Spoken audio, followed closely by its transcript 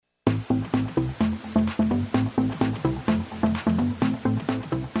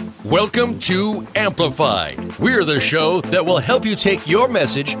Welcome to Amplified. We're the show that will help you take your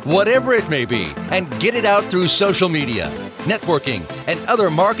message, whatever it may be, and get it out through social media, networking, and other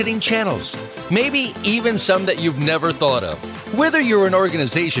marketing channels. Maybe even some that you've never thought of. Whether you're an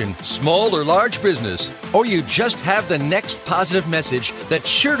organization, small or large business, or you just have the next positive message that's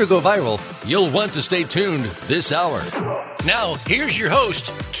sure to go viral, you'll want to stay tuned this hour. Now, here's your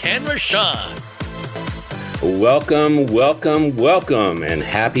host, Ken Rochon. Welcome, and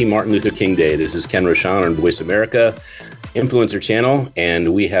happy Martin Luther King Day. This is Ken Rochon on Voice America Influencer Channel,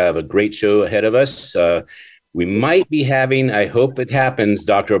 and we have a great show ahead of us. We might be having, I hope it happens,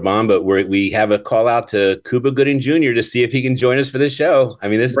 Dr. Obama, but we have a call out to Cuba Gooding Jr. to see if he can join us for the show. I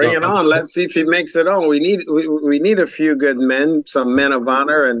mean, bring it on. Let's see if he makes it on. We need a few good men, some men of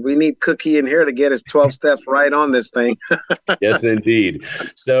honor, and we need Cookie in here to get his 12 steps right on this thing. Yes, indeed.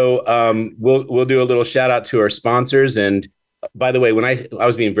 So we'll do a little shout out to our sponsors. And by the way, when I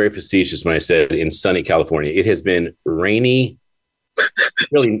was being very facetious when I said in sunny California, it has been rainy.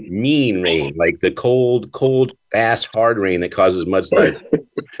 Really mean rain, like the cold, fast, hard rain that causes mudslides.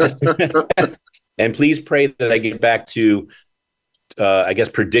 And please pray that I get back to, I guess,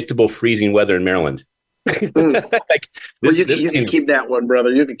 predictable freezing weather in Maryland. You can keep that one,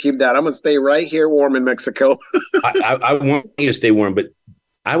 brother. You can keep that. I'm going to stay right here warm in Mexico. I want you to stay warm, but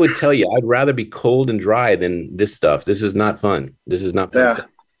I would tell you, I'd rather be cold and dry than this stuff. This is not fun. Yeah.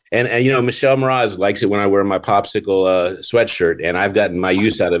 And you know, Michelle Mraz likes it when I wear my popsicle sweatshirt, and I've gotten my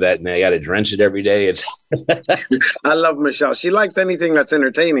use out of that, and I got to drench it every day. I love Michelle. She likes anything that's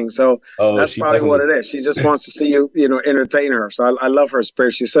entertaining, so that's probably what it is. She just wants to see you entertain her. So I love her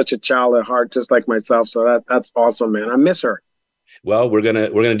spirit. She's such a child at heart, just like myself. So that's awesome, man. I miss her. Well, we're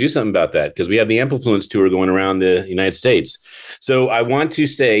gonna do something about that because we have the Amplifluence tour going around the United States. So I want to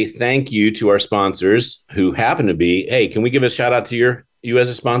say thank you to our sponsors who happen to be. Hey, can we give a shout out to you as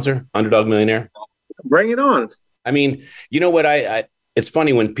a sponsor, Underdog Millionaire? Bring it on. I mean, you know what? It's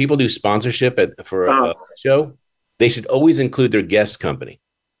funny when people do sponsorship for a show, they should always include their guest company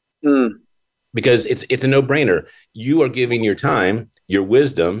because it's a no-brainer. You are giving your time, your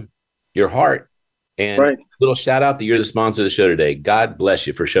wisdom, your heart, and a little shout out that you're the sponsor of the show today. God bless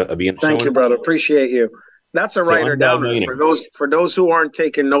you for being. Thank you, brother. Appreciate you. That's a writer downer. For those who aren't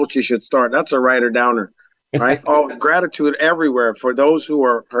taking notes, you should start. That's a writer downer. Right. Oh, gratitude everywhere for those who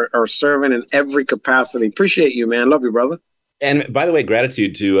are serving in every capacity. Appreciate you, man. Love you, brother. And by the way,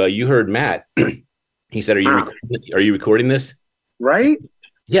 gratitude to you heard Matt. He said, "Are you recording this?" Right.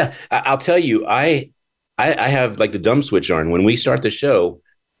 Yeah, I'll tell you. I have like the dumb switch on when we start the show.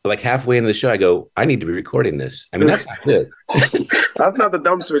 Like halfway into the show, I go, I need to be recording this. I mean, that's not good. That's not the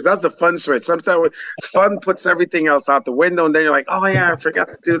dumb switch. That's the fun switch. Sometimes fun puts everything else out the window, and then you're like, oh, yeah, I forgot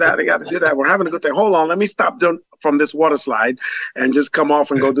to do that. I got to do that. We're having a good day. Hold on. Let me stop from this water slide and just come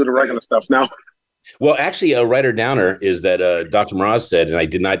off and go do the regular stuff now. Well, actually, a writer downer is that Dr. Mraz said, and I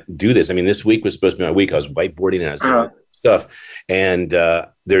did not do this. I mean, this week was supposed to be my week. I was whiteboarding and I was doing stuff. And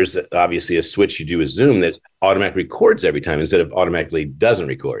there's obviously a switch you do with Zoom that automatically records every time instead of automatically doesn't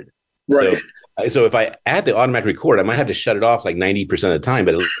record. Right. So if I add the automatic record, I might have to shut it off like 90% of the time,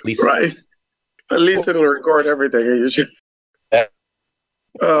 but at least at least it'll record everything. You should.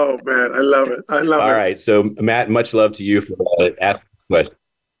 Oh man, I love it. All right. So Matt, much love to you for asking the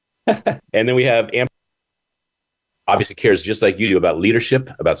question. And then we have obviously cares just like you do about leadership,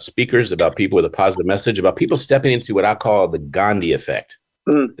 about speakers, about people with a positive message, about people stepping into what I call the Gandhi effect.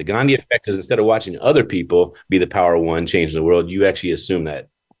 The Gandhi effect is instead of watching other people be the power of one, changing the world, you actually assume that.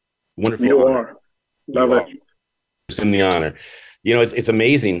 Wonderful. You are. Love it. Assume the honor. You know, it's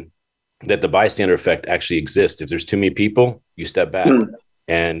amazing that the bystander effect actually exists. If there's too many people, you step back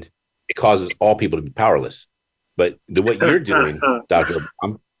and it causes all people to be powerless. But what you're doing, Dr.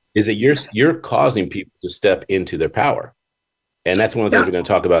 Obama, is that you're causing people to step into their power. And that's one of the things we're going to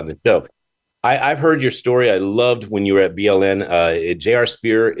talk about in the show. I've heard your story. I loved when you were at BLN. J.R.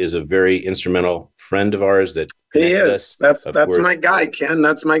 Spear is a very instrumental friend of ours. That he is. That's my guy, Ken.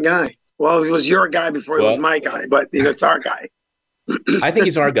 That's my guy. Well, he was your guy before he was my guy, but it's our guy. I think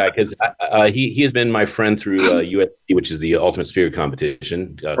he's our guy because he has been my friend through USC, which is the Ultimate Spirit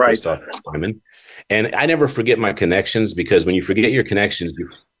Competition. Christoph Simon. And I never forget my connections because when you forget your connections,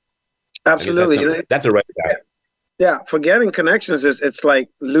 absolutely. That's a right guy. Yeah, forgetting connections it's like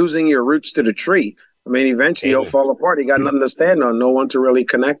losing your roots to the tree. I mean, eventually you'll fall apart. You got nothing to stand on, no one to really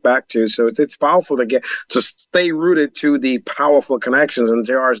connect back to. So it's powerful to stay rooted to the powerful connections, and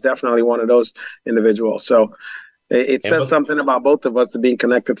JR is definitely one of those individuals. So it says something about both of us to being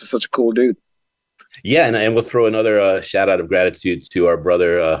connected to such a cool dude. Yeah, and we'll throw another shout out of gratitude to our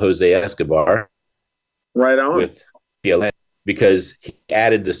brother Jose Escobar. Right on. With PLN. because he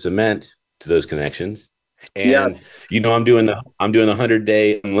added the cement to those connections. And Yes. I'm doing the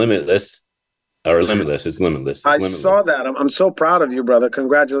 100-day limitless. Or limitless. It's limitless. It's limitless. Saw that. I'm so proud of you, brother.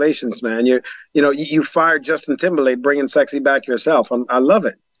 Congratulations, man. You fired Justin Timberlake, bringing sexy back yourself. I love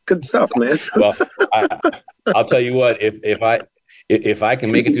it. Good stuff, man. Well, I'll tell you what. If I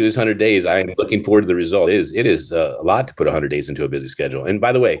can make it through this 100 days, I am looking forward to the result. It is a lot to put 100 days into a busy schedule. And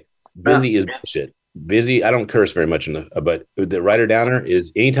by the way, busy is bullshit. Busy. I don't curse very much but the writer downer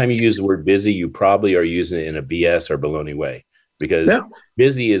is anytime you use the word busy, you probably are using it in a BS or baloney way. Because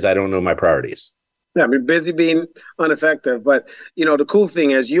busy is I don't know my priorities. Yeah, I mean, busy being ineffective. But, the cool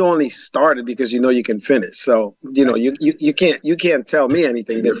thing is you only started because you can finish. So, you can't tell me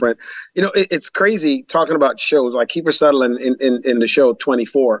anything different. It's crazy talking about shows like Kiefer Sutherland in the show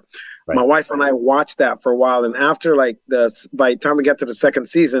 24. Right. My wife and I watched that for a while. And after by the time we got to the second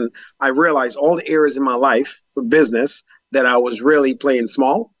season, I realized all the areas in my life for business that I was really playing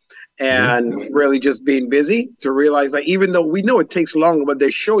small. And really just being busy to realize that even though we know it takes longer, but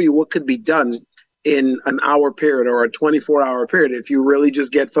they show you what could be done in an hour period or a 24-hour period if you really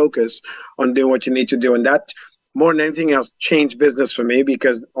just get focused on doing what you need to do. And that, more than anything else, changed business for me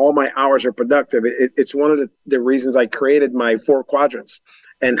because all my hours are productive. It's one of the reasons I created my 4 quadrants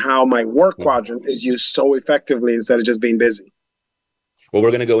and how my work quadrant is used so effectively instead of just being busy. Well,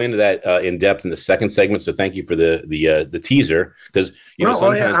 we're going to go into that in depth in the second segment. So thank you for the teaser because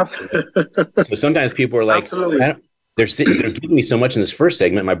sometimes people are like, they're giving me so much in this first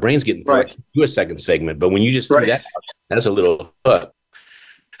segment, my brain's getting full to do a second segment. But when you just do that, that's a little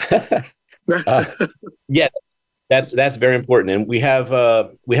yeah, that's very important. And we have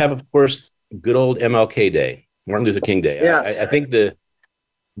of course good old MLK Day, Martin Luther King Day. Yes. I think the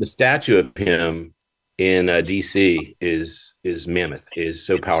statue of him in DC is mammoth, is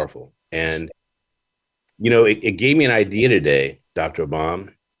so powerful. And, it gave me an idea today, Dr.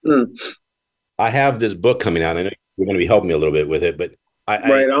 Obam. I have this book coming out. I know you're going to be helping me a little bit with it, but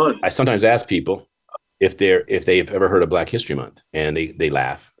I sometimes ask people if they've ever heard of Black History Month, and they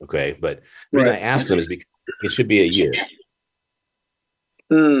laugh. Okay. But the reason I ask them is because it should be a year.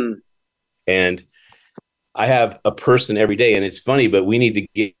 And I have a person every day, and it's funny, but we need to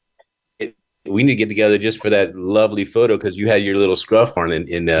get together just for that lovely photo because you had your little scruff on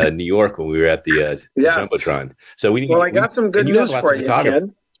in New York when we were at the Jumbotron. So I got some good news for you,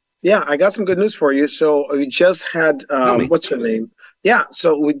 Ken. Yeah, I got some good news for you. So we just had what's her name? Yeah,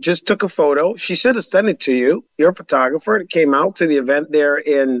 so we just took a photo. She should have sent it to you. You're a photographer. It came out to the event there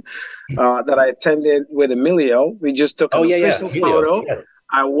in that I attended with Emilio. We just took an official photo. Yeah.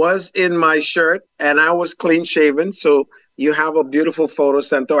 I was in my shirt and I was clean shaven. So you have a beautiful photo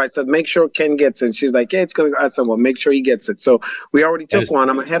sent to her. I said, make sure Ken gets it. She's like, yeah, it's going to go. I said, well, make sure he gets it. So we already took one.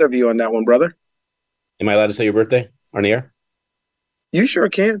 I'm ahead of you on that one, brother. Am I allowed to say your birthday on the air? You sure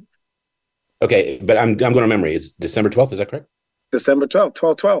can. Okay, but I'm going to memory. It's December 12th. Is that correct? December 12th,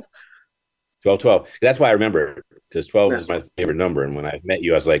 12/12. 12/12. That's why I remember, because 12 is my favorite number. And when I met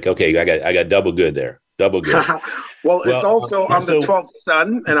you, I was like, okay, I got double good there. Double good. well, it's also I'm the 12th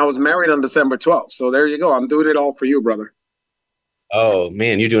son, and I was married on December 12th. So there you go. I'm doing it all for you, brother. Oh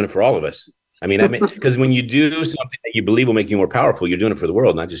man, you're doing it for all of us. I mean, because when you do something that you believe will make you more powerful, you're doing it for the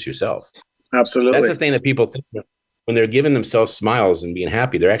world, not just yourself. Absolutely. That's the thing that people think when they're giving themselves smiles and being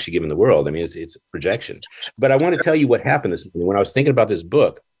happy, they're actually giving the world. I mean, it's a projection. But I want to tell you what happened this morning when I was thinking about this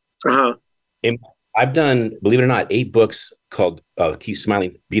book. And I've done, believe it or not, 8 books called Keep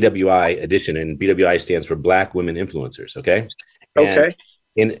Smiling BWI edition, and BWI stands for Black Women Influencers. Okay. Okay.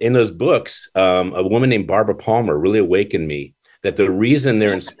 And in those books, a woman named Barbara Palmer really awakened me that the reason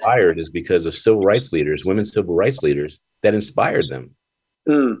they're inspired is because of civil rights leaders, women civil rights leaders that inspired them.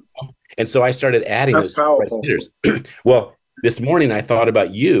 And so I started adding those powerful leaders. Well, this morning I thought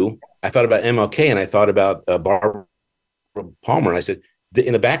about you, I thought about MLK, and I thought about Barbara Palmer. And I said,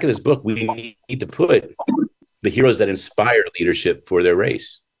 in the back of this book, we need to put the heroes that inspire leadership for their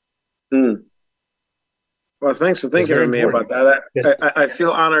race. Well, thanks for thinking of me about that. I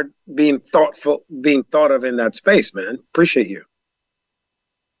feel honored being thought of in that space, man. Appreciate you.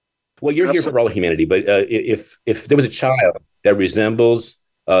 Well, you're here for all of humanity, but if there was a child that resembles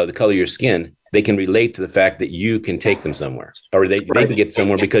the color of your skin, they can relate to the fact that you can take them somewhere, or they can get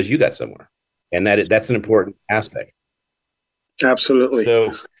somewhere because you got somewhere, and that's an important aspect. Absolutely.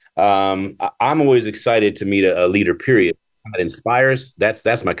 So I'm always excited to meet a leader. Period. That inspires.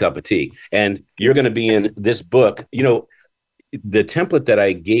 That's my cup of tea. And you're going to be in this book. You know, the template that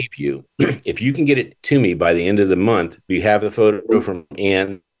I gave you. If you can get it to me by the end of the month, we have the photo from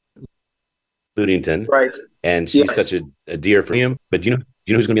Anne Ludington, right? And she's such a dear for him. But do you know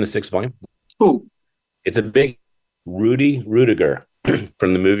who's going to be in the 6th volume? Who? It's a big Rudy Rudiger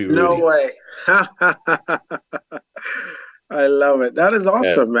from the movie Rudy. No way. I love it. That is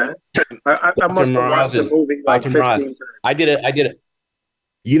awesome, man. I must have watched the movie like 15 times. I did it.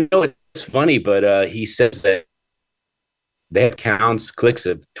 You know, it's funny, but he says that they have clicks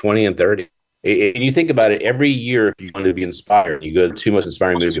of 20 and 30. And you think about it, every year, if you want to be inspired, you go to the two most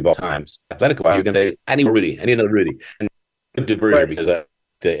inspiring movies of all time. Athletic, you're going to say, I need another Rudy. And I did right. Because I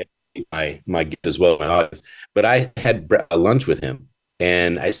to my gift as well, my audience. But I had lunch with him,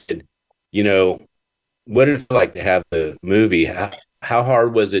 and I said, you know, what did it feel like to have the movie? How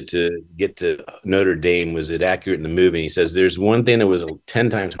hard was it to get to Notre Dame? Was it accurate in the movie? And he says, there's one thing that was 10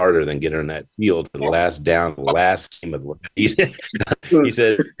 times harder than getting on that field for the last down, the last game of the he said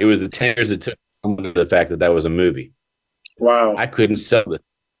it was the 10 years it took to the fact that was a movie. Wow. I couldn't sell it.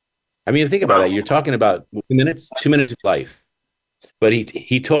 I mean, think about that. You're talking about 2 minutes of life. But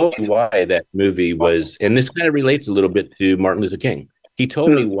he told me why that movie was, and this kind of relates a little bit to Martin Luther King. He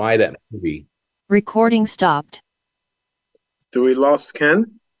told me why that movie. Recording stopped. Do we lost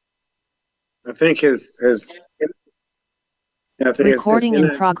Ken? I think his recording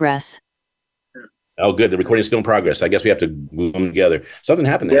in progress. Oh, good. The recording is still in progress. I guess we have to glue them together. Something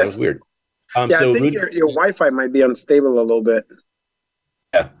happened there. Yes. That was weird. So I think your Wi-Fi might be unstable a little bit.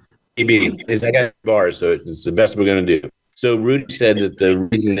 Yeah, maybe. I got bars, so it's the best we're going to do. So Rudy said that the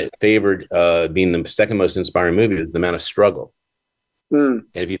reason it favored being the second most inspiring movie is the amount of struggle. And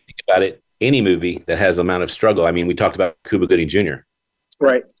if you think about it, any movie that has the amount of struggle, I mean, we talked about Cuba Gooding Jr.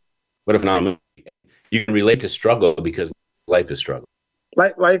 Right. What if not? You can relate to struggle because life is struggle.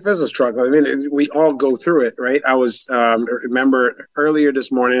 Life is a struggle. I mean, we all go through it, right? I was remember earlier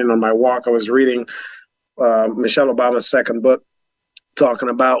this morning on my walk, I was reading Michelle Obama's second book, talking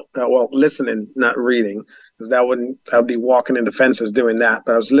about listening, not reading, because I'd be walking in the fences doing that.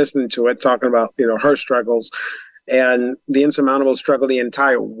 But I was listening to it, talking about her struggles and the insurmountable struggle the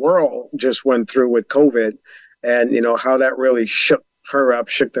entire world just went through with COVID, and how that really shook her up,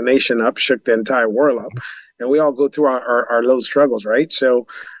 shook the nation up, shook the entire world up. And we all go through our little struggles, right? So,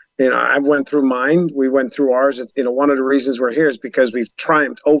 I went through mine. We went through ours. One of the reasons we're here is because we've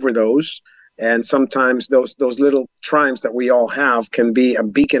triumphed over those. And sometimes those little triumphs that we all have can be a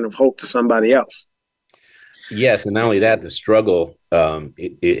beacon of hope to somebody else. Yes, and not only that, the struggle,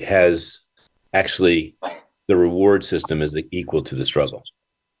 it has actually, the reward system is equal to the struggle.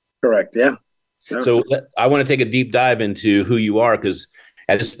 Correct, yeah. So I want to take a deep dive into who you are, because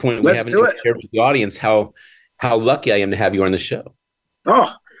at this point, we haven't shared with the audience how lucky I am to have you on the show.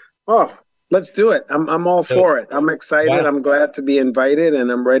 Oh, let's do it. I'm all for it. I'm excited. Wow. I'm glad to be invited,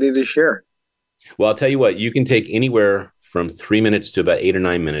 and I'm ready to share. Well, I'll tell you what, you can take anywhere from 3 minutes to about 8 or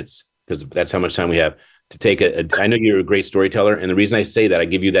 9 minutes, because that's how much time we have to take I know you're a great storyteller. And the reason I say that, I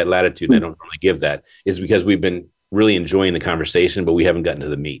give you that latitude, and I don't really give that, is because we've been really enjoying the conversation, but we haven't gotten to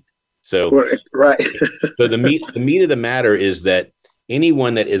the meat. So, right. So the meat of the matter is that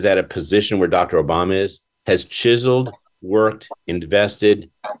anyone that is at a position where Dr. Obama is has chiseled, worked, invested,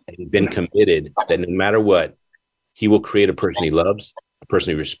 and been committed that no matter what, he will create a person he loves, a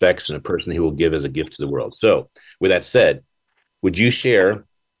person he respects, and a person he will give as a gift to the world. So with that said, would you share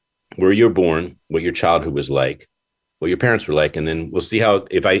where you're born, what your childhood was like, what your parents were like, and then we'll see how,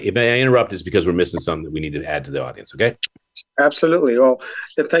 if I interrupt, it's because we're missing something that we need to add to the audience, okay? Absolutely. Well,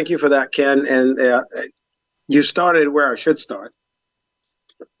 thank you for that, Ken. And you started where I should start,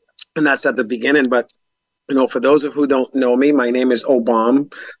 and that's at the beginning. But for those of who don't know me, my name is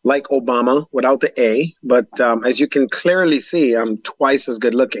Obam, like Obama, without the A. But as you can clearly see, I'm twice as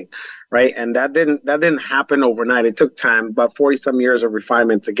good looking, right? And that didn't happen overnight. It took time, about 40 some years of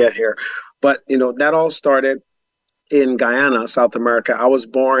refinement to get here. But that all started in Guyana, South America. I was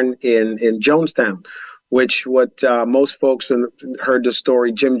born in Jonestown, which most folks heard the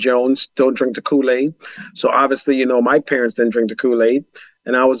story, Jim Jones, don't drink the Kool-Aid. So obviously, my parents didn't drink the Kool-Aid.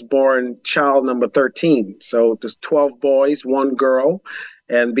 And I was born child number 13. So there's 12 boys, 1 girl.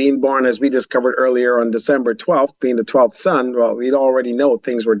 And being born, as we discovered earlier, on December 12th, being the 12th son, well, we'd already know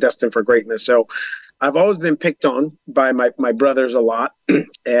things were destined for greatness. So I've always been picked on by my brothers a lot.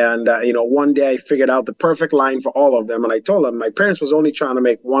 And, one day I figured out the perfect line for all of them. And I told them my parents was only trying to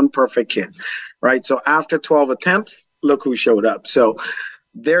make one perfect kid, right? So after 12 attempts, look who showed up. So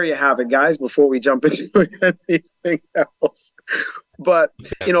there you have it, guys, before we jump into anything else. But,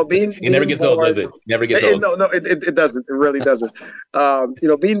 being it never gets old, does it? Never gets old. No, it doesn't. It really doesn't.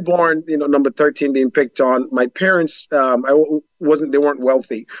 Being born, number 13, being picked on. My parents, they weren't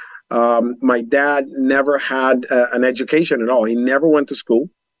wealthy. My dad never had an education at all. He never went to school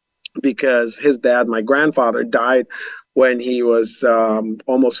because his dad, my grandfather, died when he was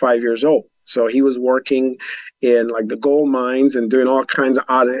almost 5 years old. So he was working in like the gold mines and doing all kinds of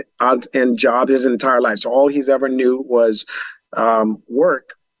odd end jobs his entire life. So all he's ever knew was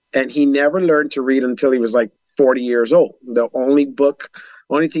work, and he never learned to read until he was like 40 years old. The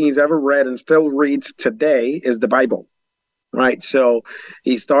only thing he's ever read and still reads today is the Bible. Right. So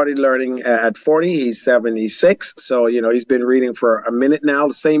he started learning at 40. He's 76. So, he's been reading for a minute now,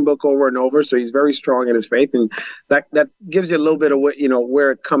 the same book over and over. So he's very strong in his faith. And that gives you a little bit of what,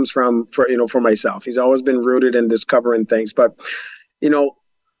 where it comes from for myself. He's always been rooted in discovering things. But,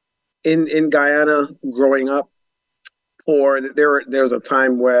 in Guyana growing up, there was a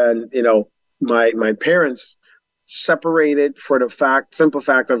time when, my parents separated for the simple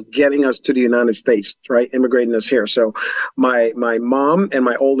fact of getting us to the United States, right? Immigrating us here. So my mom and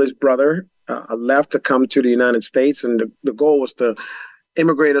my oldest brother left to come to the United States. And the goal was to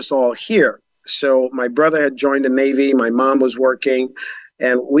immigrate us all here. So my brother had joined the Navy. My mom was working,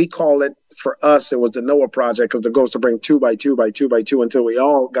 and we call it, for us, it was the Noah Project, because the goal was to bring 2 by 2 by 2 by 2 until we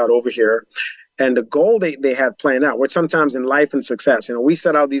all got over here. And the goal they had planned out, which sometimes in life and success, we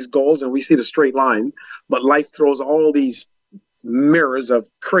set out these goals and we see the straight line, but life throws all these mirrors of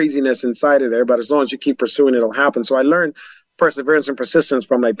craziness inside of there. But as long as you keep pursuing, it'll happen. So I learned perseverance and persistence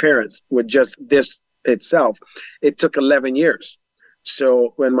from my parents with just this itself. It took 11 years.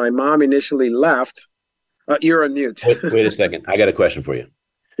 So when my mom initially left, you're on mute. Wait a second. I got a question for you.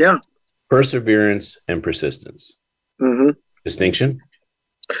 Yeah. Perseverance and persistence. Mm-hmm. Distinction?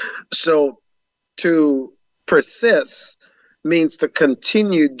 So to persist means to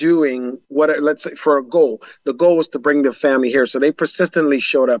continue doing let's say for a goal. The goal was to bring the family here. So they persistently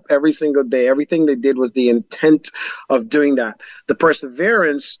showed up every single day. Everything they did was the intent of doing that. The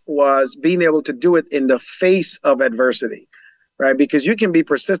perseverance was being able to do it in the face of adversity, right? Because you can be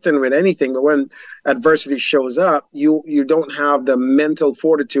persistent with anything, but when adversity shows up, you don't have the mental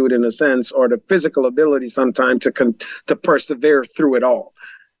fortitude, in a sense, or the physical ability sometimes to persevere through it all.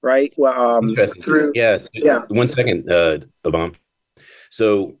 Right. Well, Yeah. 1 second, Abam.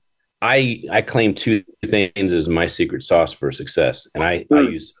 So I claim 2 things as my secret sauce for success, and I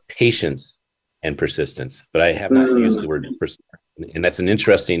use patience and persistence, but I have not used the word perseverance, and that's an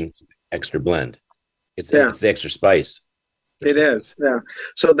interesting extra blend. It's the extra spice. It is. Yeah.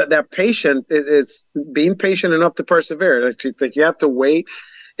 So that patient is being patient enough to persevere. Like you have to wait.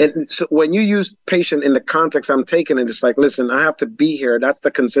 And so when you use patient in the context I'm taking it, it's like, listen, I have to be here. That's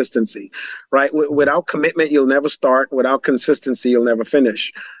the consistency, right? Without commitment, you'll never start. Without consistency, you'll never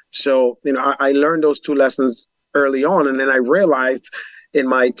finish. So, I learned those 2 lessons early on. And then I realized in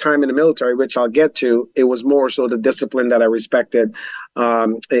my time in the military, which I'll get to, it was more so the discipline that I respected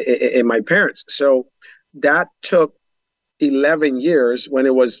in my parents. So that took 11 years when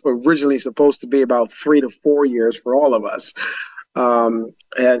it was originally supposed to be about 3 to 4 years for all of us. And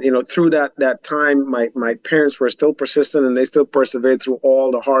through that time, my parents were still persistent, and they still persevered through all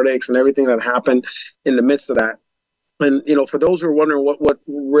the heartaches and everything that happened in the midst of that. And for those who are wondering what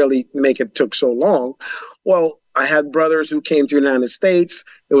really make it took so long, well, I had brothers who came to the United States.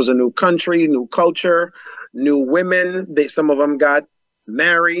 It was a new country, new culture, new women. Some of them got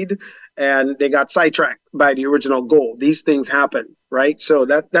married, and they got sidetracked by the original goal. These things happen, right? So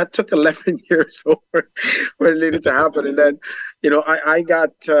that took 11 years over when it needed to happen. And then, I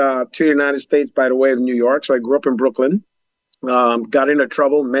got to the United States by the way of New York. So I grew up in Brooklyn, got into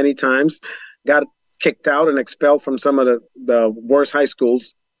trouble many times, got kicked out and expelled from some of the worst high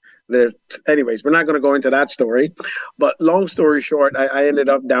schools there. Anyways, we're not going to go into that story. But long story short, I ended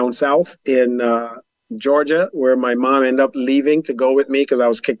up down south in Georgia, where my mom ended up leaving to go with me because I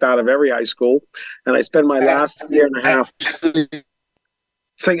was kicked out of every high school. And I spent my last year and a half.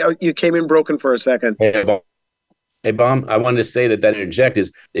 So you came in broken for a second. Hey, Bam, I wanted to say that interject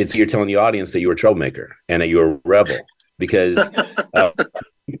is you're telling the audience that you were a troublemaker and that you were a rebel, because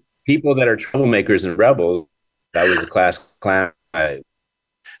people that are troublemakers and rebels, that was a class. I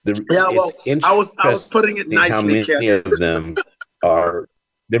was putting it nicely. How many of them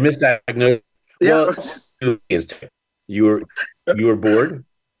they're misdiagnosed? Yeah. Well, you were bored,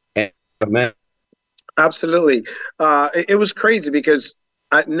 and absolutely. It was crazy because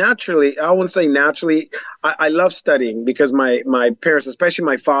I wouldn't say naturally, I love studying because my parents, especially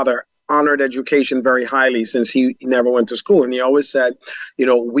my father, honored education very highly since he never went to school. And he always said,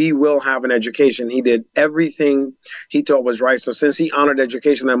 we will have an education. He did everything he thought was right. So since he honored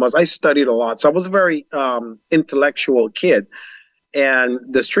education that much, I studied a lot. So I was a very intellectual kid. And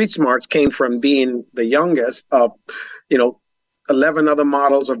the street smarts came from being the youngest of, 11 other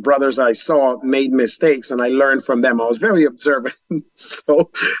models of brothers I saw made mistakes, and I learned from them. I was very observant. So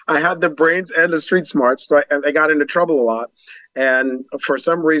I had the brains and the street smarts. So I got into trouble a lot. And for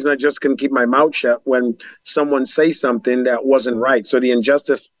some reason, I just couldn't keep my mouth shut when someone say something that wasn't right. So the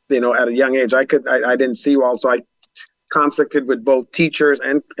injustice, at a young age, I didn't see well. So I conflicted with both teachers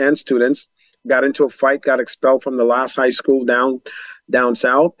and students, got into a fight, got expelled from the last high school down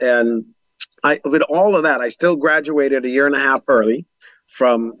south. And with all of that, I still graduated a year and a half early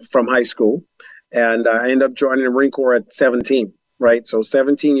from high school. And I ended up joining the Marine Corps at 17. Right. So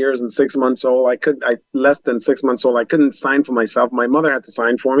 17 years and 6 months old, less than 6 months old, I couldn't sign for myself. My mother had to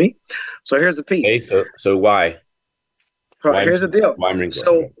sign for me. So here's the piece. Okay, so why? Here's the deal.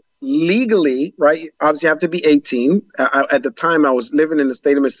 So legally, right, obviously you have to be 18. At the time, I was living in the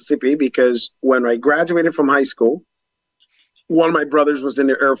state of Mississippi because when I graduated from high school, one of my brothers was in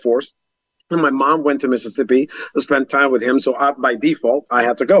the Air Force. And my mom went to Mississippi to spend time with him. So by default, I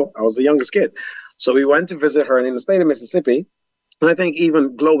had to go. I was the youngest kid. So we went to visit her. And in the state of Mississippi, and I think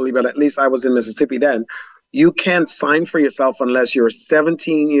even globally, but at least I was in Mississippi then, you can't sign for yourself unless you're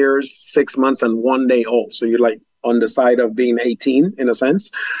 17 years, 6 months, and 1 day old. So you're like on the side of being 18 in a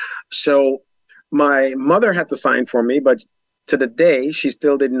sense. So my mother had to sign for me, but to the day, she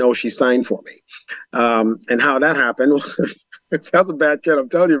still didn't know she signed for me. And how that happened, it sounds a bad kid, I'm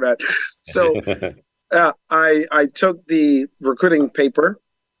telling you, man. So I took the recruiting paper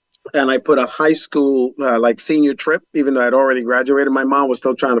and I put a high school senior trip, even though I'd already graduated. My mom was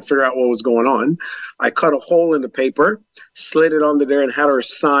still trying to figure out what was going on. I cut a hole in the paper, slid it under there, and had her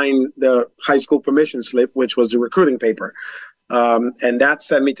sign the high school permission slip, which was the recruiting paper. And that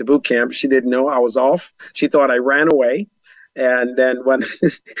sent me to boot camp. She didn't know I was off. She thought I ran away. And then when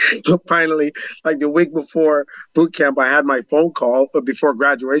finally, like the week before boot camp, I had my phone call, but before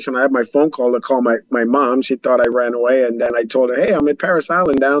graduation, I had my phone call to call my mom. She thought I ran away. And then I told her, hey, I'm at Parris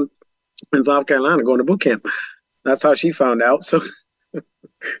Island down in South Carolina going to boot camp. That's how she found out. So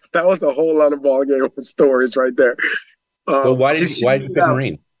that was a whole lot of ballgame with stories right there. Well, why did you pick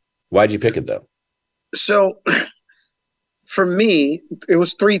Marine? Why did you pick it though? So for me, it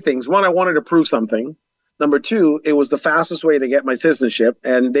was three things. One, I wanted to prove something. Number two, it was the fastest way to get my citizenship,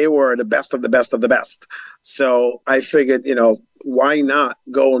 and they were the best of the best of the best. So I figured, why not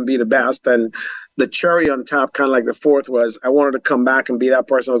go and be the best? And the cherry on top, kind of like the fourth, was I wanted to come back and be that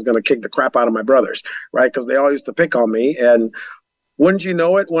person who was going to kick the crap out of my brothers, right? Because they all used to pick on me. And wouldn't you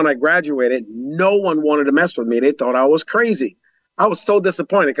know it, when I graduated, no one wanted to mess with me. They thought I was crazy. I was so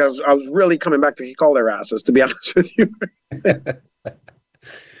disappointed because I was really coming back to kick all their asses, to be honest with you.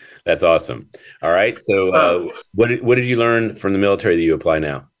 That's awesome. All right. So what did you learn from the military that you apply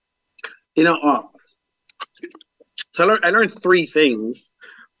now? So I learned three things.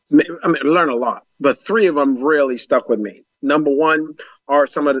 I learned a lot, but three of them really stuck with me. Number one are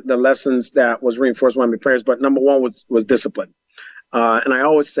some of the lessons that was reinforced by my parents, but number one was discipline. And I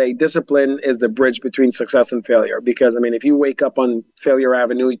always say discipline is the bridge between success and failure, because, if you wake up on Failure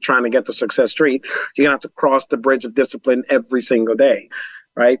Avenue trying to get to Success Street, you're going to have to cross the bridge of discipline every single day,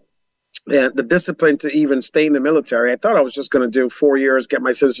 right? And the discipline to even stay in the military, I thought I was just going to do 4 years, get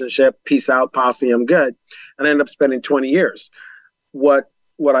my citizenship, peace out, posse, I'm good. And I ended up spending 20 years. What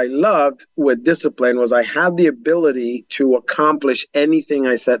I loved with discipline was I had the ability to accomplish anything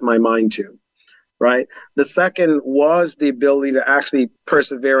I set my mind to, right? The second was the ability to actually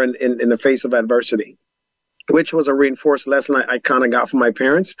persevere in the face of adversity, which was a reinforced lesson I kind of got from my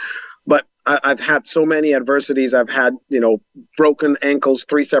parents. But I've had so many adversities. I've had, broken ankles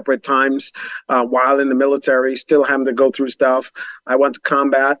 3 separate times while in the military, still having to go through stuff. I went to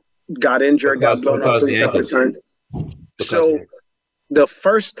combat, got injured, got blown up 3 separate times. So the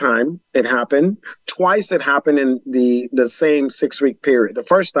first time it happened, twice it happened in the same 6-week period. The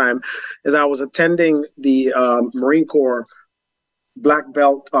first time is I was attending the Marine Corps Black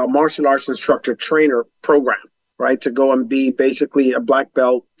Belt martial arts instructor trainer program, right, to go and be basically a black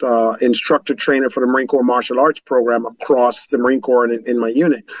belt instructor trainer for the Marine Corps martial arts program across the Marine Corps in my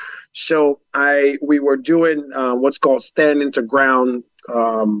unit. So we were doing what's called stand into ground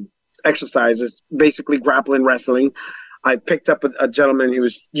exercises, basically grappling, wrestling. I picked up a gentleman, he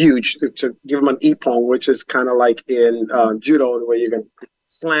was huge, to give him an ippon, which is kind of like in judo, where you can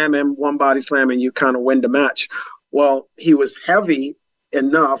slam him, one body slam, and you kind of win the match. Well, he was heavy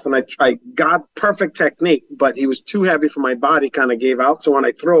enough, and I got perfect technique, but he was too heavy for my body, kind of gave out. So when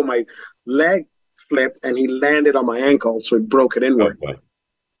I throw, my leg flipped and he landed on my ankle, so it broke it inward. Okay.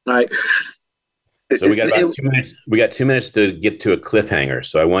 Right. So we got about 2 minutes. We got 2 minutes to get to a cliffhanger.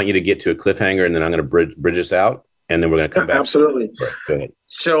 So I want you to get to a cliffhanger, and then I'm going to bridge us out, and then we're going to come back. Absolutely. Go ahead.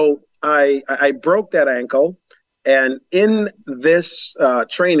 So I broke that ankle, And in this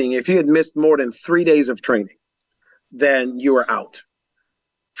training, if you had missed more than 3 days of training, then you were out.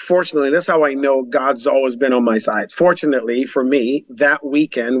 Fortunately, that's how I know God's always been on my side. Fortunately for me, that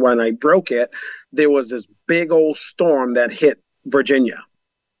weekend when I broke it, there was this big old storm that hit Virginia.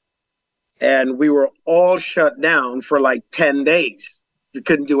 And we were all shut down for like 10 days. You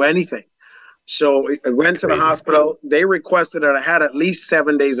couldn't do anything. So I went to the hospital. They requested that I had at least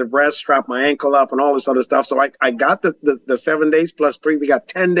 7 days of rest, strap my ankle up and all this other stuff. So I got the 7 days plus 3. We got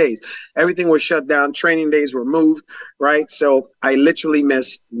 10 days. Everything was shut down. Training days were moved, right? So I literally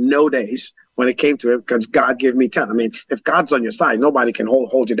missed no days when it came to it because God gave me 10. I mean, if God's on your side, nobody can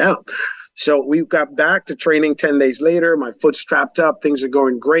hold you down. So we got back to training 10 days later. My foot's strapped up. Things are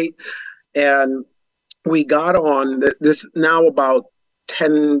going great. And we got on this now about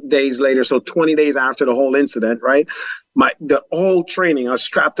 10 days later, so 20 days after the whole incident, right? The whole training, I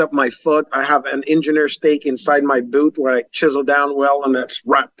strapped up my foot. I have an engineer stake inside my boot where I chisel down well, and that's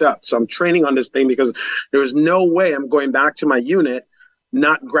wrapped up. So I'm training on this thing because there's no way I'm going back to my unit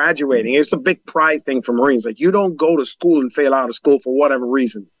not graduating. It's a big pride thing for Marines. Like, you don't go to school and fail out of school for whatever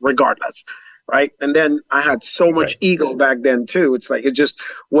reason, regardless. Right. And then I had so much ego back then, too. It's like it just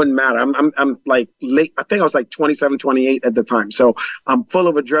wouldn't matter. I'm like late. I think I was like 27, 28 at the time. So I'm full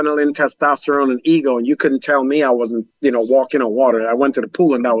of adrenaline, testosterone and ego. And you couldn't tell me I wasn't, walking on water. I went to the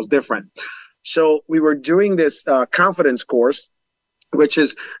pool and that was different. So we were doing this confidence course, which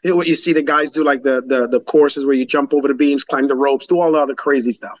is what you see the guys do, like the courses where you jump over the beams, climb the ropes, do all the other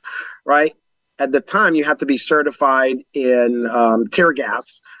crazy stuff. Right. At the time, you had to be certified in tear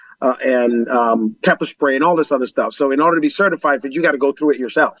gas. And pepper spray and all this other stuff. So in order to be certified for it, you got to go through it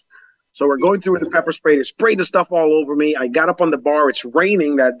yourself. So we're going through the pepper spray. They sprayed the stuff all over me. I got up on the bar. It's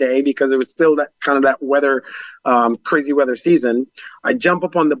raining that day because it was still that weather, crazy weather season. I jump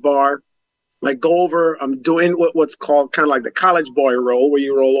up on the bar. I go over. I'm doing what's called kind of like the college boy roll, where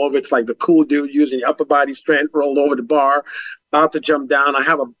you roll over. It's like the cool dude using your upper body strength, rolled over the bar, about to jump down. I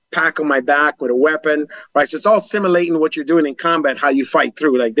have a pack on my back with a weapon, right? So it's all simulating what you're doing in combat, how you fight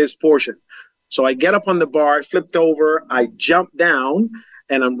through, like this portion. So I get up on the bar, flipped over, I jump down,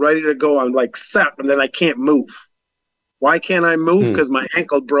 and I'm ready to go. I'm like set, and then I can't move. Why can't I move? Because my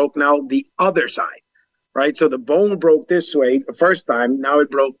ankle broke now the other side, right? So the bone broke this way the first time. Now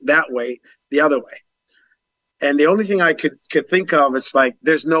it broke that way, the other way. And the only thing I could think of, it's like,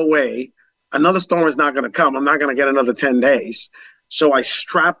 there's no way. Another storm is not going to come. I'm not going to get another 10 days. So I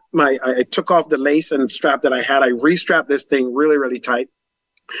took off the lace and strap that I had. I restrapped this thing really, really tight.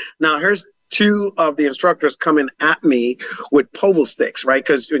 Now here's two of the instructors coming at me with pommel sticks, right?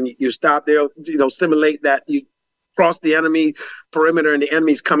 Because when you stop there, simulate that you cross the enemy perimeter and the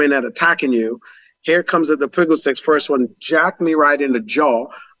enemy's coming and attacking you. Here comes the piggle sticks. First one jacked me right in the jaw.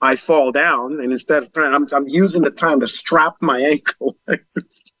 I fall down, and instead of I'm using the time to strap my ankle. Right?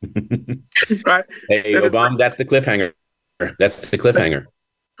 Hey, Obama, that's the cliffhanger. That's the cliffhanger.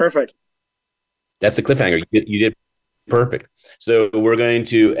 Perfect. That's the cliffhanger. You did perfect. So we're going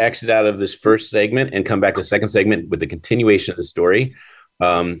to exit out of this first segment and come back to the second segment with the continuation of the story.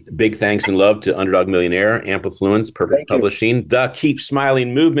 Big thanks and love to Underdog Millionaire, Amplifluence, Perfect Publishing, the Keep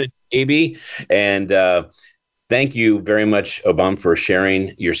Smiling Movement, baby. And thank you very much, Obama, for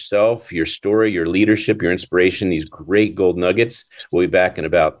sharing yourself, your story, your leadership, your inspiration, these great gold nuggets. We'll be back in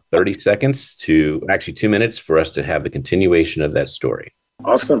about 30 seconds to actually 2 minutes for us to have the continuation of that story.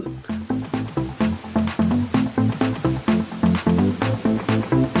 Awesome.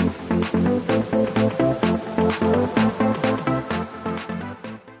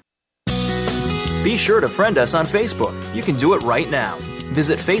 Be sure to friend us on Facebook. You can do it right now.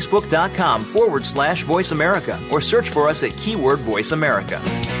 Visit facebook.com/Voice America or search for us at keyword Voice America.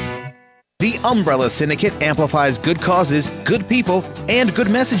 The Umbrella Syndicate amplifies good causes, good people, and good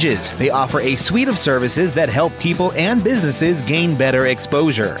messages. They offer a suite of services that help people and businesses gain better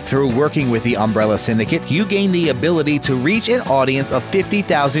exposure. Through working with the Umbrella Syndicate, you gain the ability to reach an audience of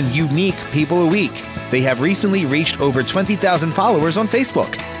 50,000 unique people a week. They have recently reached over 20,000 followers on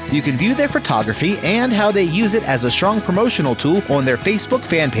Facebook. You can view their photography and how they use it as a strong promotional tool on their Facebook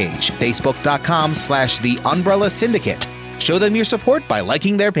fan page, facebook.com/The Umbrella Syndicate. Show them your support by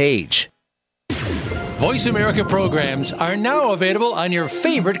liking their page. Voice America programs are now available on your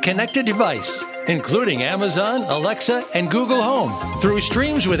favorite connected device, including Amazon, Alexa, and Google Home. Through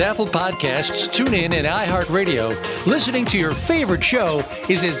streams with Apple Podcasts, TuneIn, and iHeartRadio, listening to your favorite show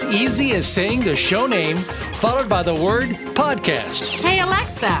is as easy as saying the show name followed by the word podcast. Hey,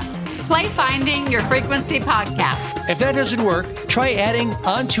 Alexa, play Finding Your Frequency podcast. If that doesn't work, try adding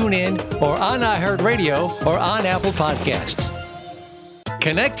on TuneIn or on iHeartRadio or on Apple Podcasts.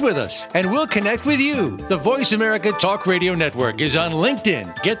 Connect with us, and we'll connect with you. The Voice America Talk Radio Network is on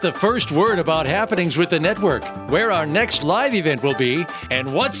LinkedIn. Get the first word about happenings with the network, where our next live event will be,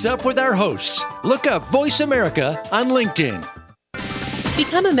 and what's up with our hosts. Look up Voice America on LinkedIn.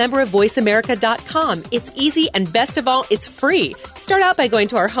 Become a member of VoiceAmerica.com. It's easy, and best of all, it's free. Start out by going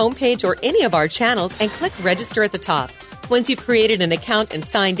to our homepage or any of our channels and click register at the top. Once you've created an account and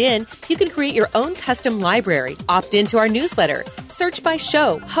signed in, you can create your own custom library, opt into our newsletter, search by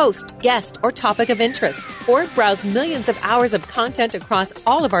show, host, guest, or topic of interest, or browse millions of hours of content across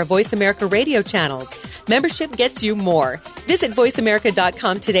all of our Voice America radio channels. Membership gets you more. Visit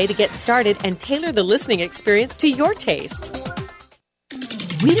VoiceAmerica.com today to get started and tailor the listening experience to your taste.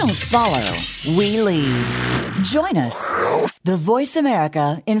 We don't follow, we lead. Join us, the Voice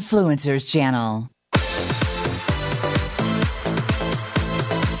America Influencers Channel.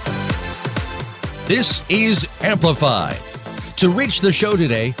 This is Amplified. To reach the show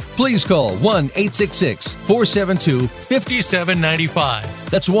today, please call 1-866-472-5795.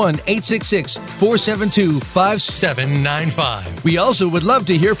 That's 1-866-472-5795. We also would love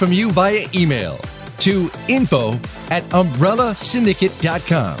to hear from you via email to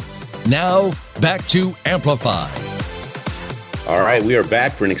info@umbrellasyndicate.com. Now, back to Amplify. All right, we are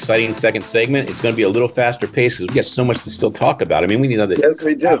back for an exciting second segment. It's going to be a little faster pace because we got so much to still talk about. I mean, we need another. Yes,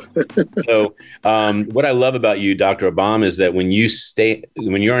 we do. So, what I love about you, Dr. Obam, is that when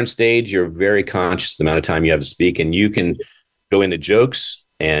you're on stage, you're very conscious of the amount of time you have to speak, and you can go into jokes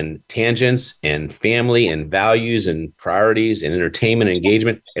and tangents and family and values and priorities and entertainment and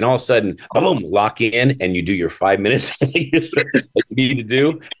engagement, and all of a sudden, boom, lock in, and you do your 5 minutes that you need to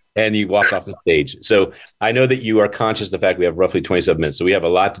do. And you walk off the stage. So I know that you are conscious of the fact we have roughly 27 minutes. So we have a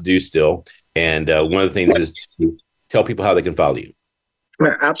lot to do still. And one of the things is to tell people how they can follow you.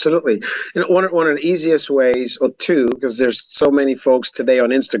 Absolutely. One of the easiest ways, or two, because there's so many folks today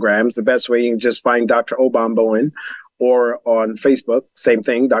on Instagram, the best way you can just find Dr. Obam Bowen, or on Facebook, same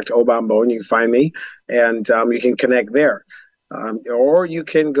thing, Dr. Obam Bowen. You can find me, and you can connect there. Or you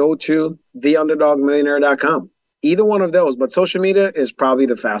can go to theunderdogmillionaire.com. Either one of those, but social media is probably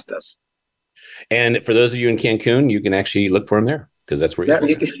the fastest. And for those of you in Cancun, you can actually look for him there because that's where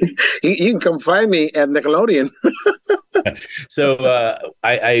you can come find me at Nickelodeon. So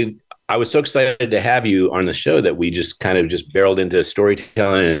I was so excited to have you on the show that we just kind of barreled into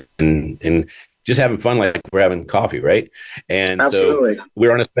storytelling and just having fun like we're having coffee, right? And absolutely. So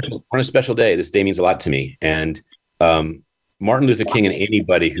we're on a special day. This day means a lot to me. And Martin Luther King, and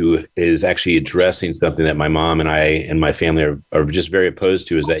anybody who is actually addressing something that my mom and I and my family are just very opposed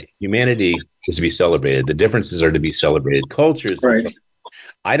to, is that humanity is to be celebrated. The differences are to be celebrated. Cultures. Right.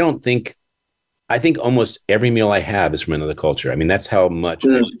 I think almost every meal I have is from another culture. I mean, that's how much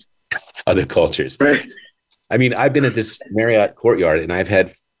other cultures. Right. I mean, I've been at this Marriott Courtyard and I've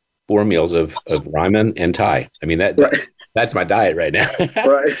had 4 meals of ramen and Thai. I mean, that's my diet right now.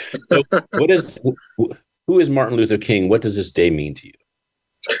 Right. So who is Martin Luther King? What does this day mean to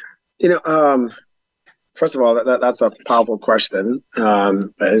you? First of all, that's a powerful question.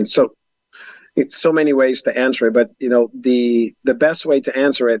 And so it's so many ways to answer it, but the best way to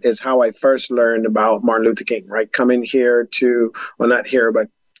answer it is how I first learned about Martin Luther King, right? Coming here not here, but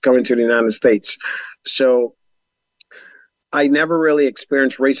coming to the United States. So I never really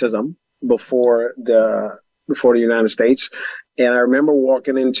experienced racism before the United States. And I remember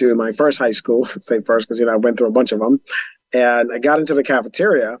walking into my first high school, say first, because, I went through a bunch of them. And I got into the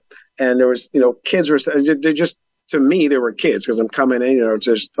cafeteria and there was, kids they're just, to me, they were kids because I'm coming in,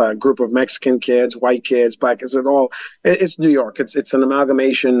 just a group of Mexican kids, white kids, black kids, it's New York. It's an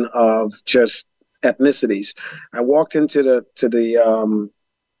amalgamation of just ethnicities. I walked into the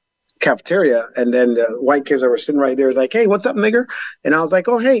cafeteria, and then the white kids that were sitting right there was like, "Hey, what's up, nigger?" And I was like,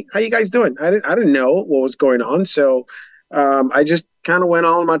 "Oh, hey, how you guys doing?" I didn't know what was going on, so I just kind of went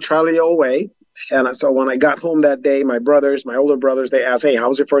on my trolley old way. And so when I got home that day, my older brothers, they asked, "Hey, how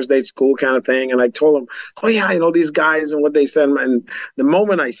was your first day at school?" kind of thing. And I told them, "Oh yeah, these guys and what they said." And the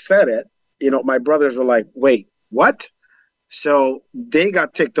moment I said it, my brothers were like, "Wait, what?" So they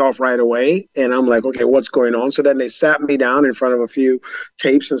got ticked off right away. And I'm like, okay, what's going on? So then they sat me down in front of a few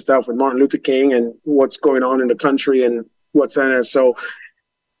tapes and stuff with Martin Luther King and what's going on in the country and what's in it. So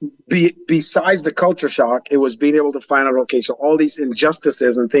besides the culture shock, it was being able to find out, okay, so all these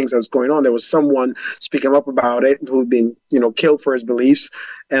injustices and things that was going on, there was someone speaking up about it who'd been, killed for his beliefs.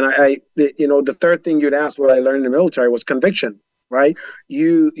 And the third thing you'd ask what I learned in the military was conviction, right?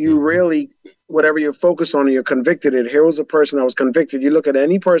 You really, whatever you're focused on, you're convicted. And here was a person that was convicted. You look at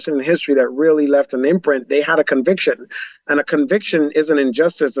any person in history that really left an imprint, they had a conviction. And a conviction is an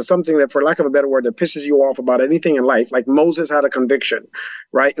injustice. It's something that, for lack of a better word, that pisses you off about anything in life. Like Moses had a conviction,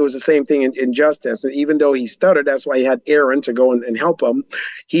 right? It was the same thing in justice. And even though he stuttered, that's why he had Aaron to go and help him.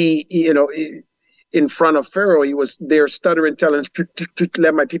 In front of Pharaoh, he was there stuttering, telling,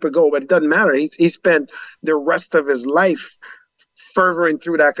 let my people go. But it doesn't matter. He spent the rest of his life furthering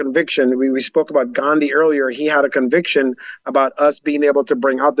through that conviction. We spoke about Gandhi earlier. He had a conviction about us being able to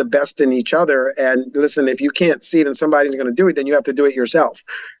bring out the best in each other. And listen, if you can't see it and somebody's going to do it, then you have to do it yourself,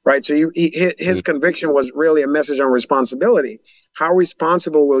 right? So his conviction was really a message on responsibility. How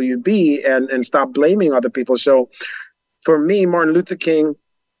responsible will you be, and stop blaming other people? So for me, Martin Luther King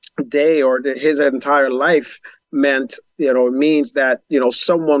Day, or his entire life, means that,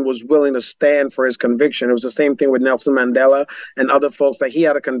 someone was willing to stand for his conviction. It was the same thing with Nelson Mandela and other folks, that he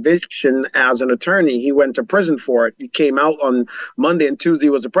had a conviction as an attorney. He went to prison for it. He came out on Monday and Tuesday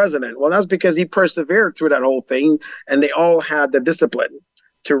was the president. Well, that's because he persevered through that whole thing, and they all had the discipline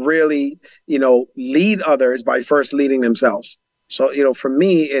to really, lead others by first leading themselves. So, for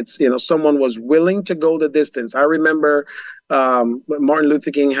me, it's, someone was willing to go the distance. I remember Martin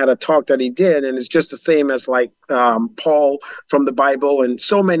Luther King had a talk that he did, and it's just the same as like Paul from the Bible and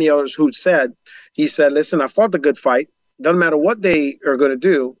so many others who he said, listen, I fought the good fight. Doesn't matter what they are going to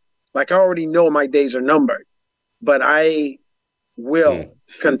do. Like, I already know my days are numbered, but I will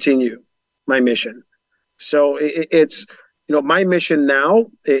continue my mission. So it's, my mission now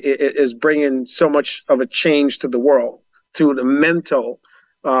is bringing so much of a change to the world through the mental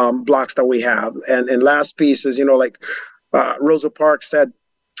blocks that we have. And last piece is, Rosa Parks said,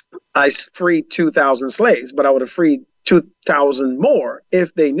 I freed 2,000 slaves, but I would have freed 2,000 more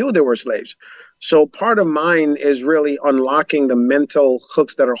if they knew they were slaves. So part of mine is really unlocking the mental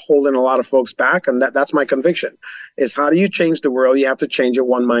hooks that are holding a lot of folks back. And that's my conviction, is how do you change the world? You have to change it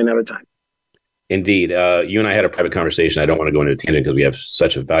one mind at a time. Indeed. You and I had a private conversation. I don't want to go into a tangent because we have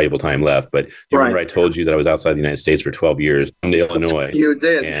such a valuable time left. But do you remember I told you that I was outside the United States for 12 years in Illinois? You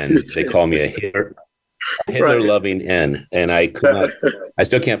did. And they call me a Hitler-loving N. And I could not, I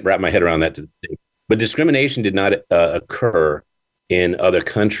still can't wrap my head around that. But discrimination did not occur in other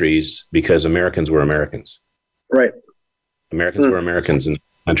countries because Americans were Americans. Right. Americans were Americans in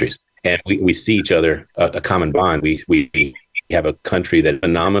countries. And we see each other, a common bond. We have a country that is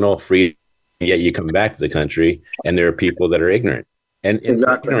phenomenal, free. Yet you come back to the country and there are people that are ignorant. And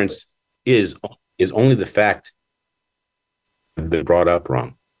ignorance is only the fact of being brought up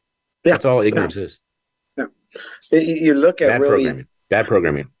wrong. Yeah. That's all ignorance is. Yeah. You look at bad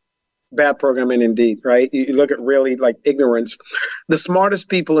programming indeed, right? You look at really like ignorance. The smartest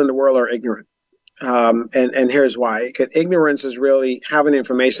people in the world are ignorant. And here's why. Because ignorance is really having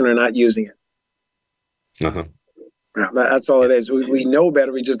information and not using it. Uh-huh. Yeah, that's all it is. We know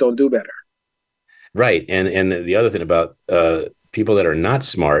better, we just don't do better. Right. And the other thing about people that are not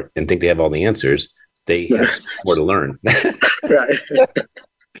smart and think they have all the answers, they have more to learn. Right.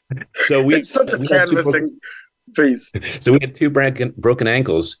 So it's such a canvassing piece. So we had 2 broken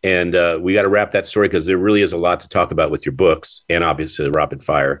ankles, and we got to wrap that story because there really is a lot to talk about with your books and obviously Rapid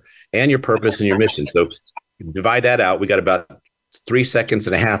Fire and your purpose and your mission. So divide that out. We got about 3.5 seconds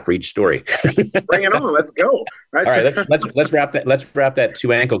for each story. Bring it on. Let's go. Right. All right. Let's wrap that. Let's wrap that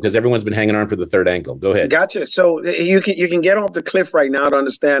 2 ankle because everyone's been hanging on for the 3rd ankle. Go ahead. Gotcha. So you can get off the cliff right now to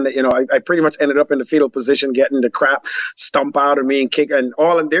understand that I pretty much ended up in the fetal position, getting the crap stump out of me and kick and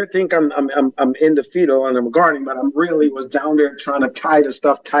all. And they think I'm in the fetal and I'm guarding, but I'm really was down there trying to tie the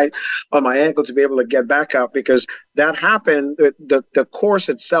stuff tight on my ankle to be able to get back up because that happened. The course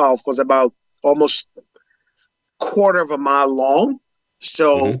itself was about almost quarter of a mile long.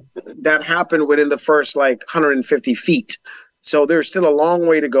 So that happened within the first 150 feet. So there's still a long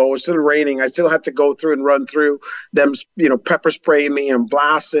way to go. It's still raining. I still have to go through and run through them, pepper spraying me and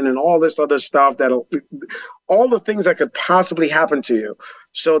blasting and all this other stuff all the things that could possibly happen to you.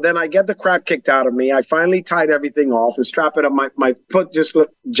 So then I get the crap kicked out of me. I finally tied everything off and strapped it up. My foot just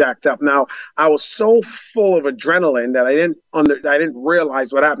looked jacked up. Now I was so full of adrenaline that I didn't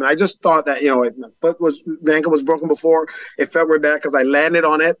realize what happened. I just thought that, the ankle was broken before. It felt really bad because I landed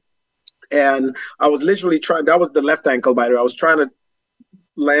on it. And I was literally that was the left ankle, by the way. I was trying to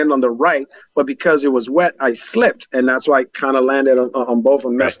land on the right, but because it was wet, I slipped. And that's why I kind of landed on both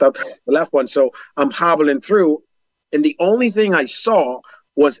and messed up the left one. So I'm hobbling through. And the only thing I saw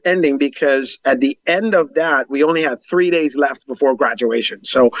was ending because at the end of that, we only had 3 days left before graduation.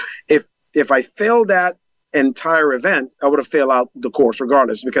 So if I failed that entire event, I would have failed out the course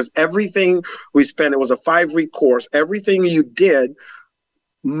regardless, because everything we spent, it was a 5-week course. Everything you did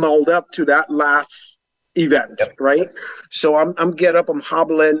mulled up to that last event, right? So I'm get up, I'm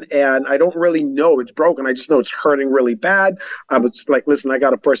hobbling, and I don't really know it's broken. I just know it's hurting really bad. I was like, listen, I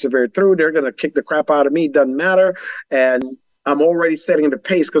got to persevere through. They're going to kick the crap out of me. Doesn't matter. And I'm already setting the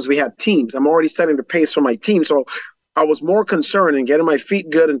pace because we had teams. I'm already setting the pace for my team. So I was more concerned in getting my feet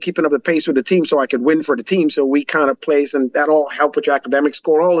good and keeping up the pace with the team so I could win for the team. So we kind of place, and that all helped with your academic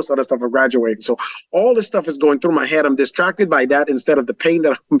score, all this other stuff of graduating. So all this stuff is going through my head. I'm distracted by that instead of the pain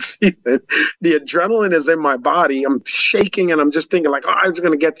that I'm feeling. The adrenaline is in my body. I'm shaking and I'm just thinking like, I'm just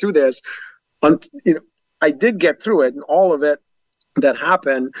going to get through this. I did get through it, and all of it that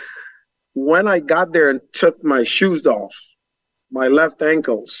happened. When I got there and took my shoes off, my left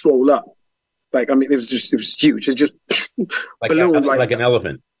ankle swelled up. Like, I mean, it was huge. It just ballooned like an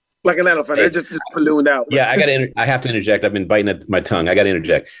elephant. Like an elephant. Hey. It just ballooned out. Yeah, I have to interject. I've been biting at my tongue. I got to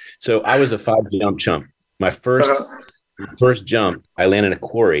interject. So I was a 5-jump chump. My first jump, I land in a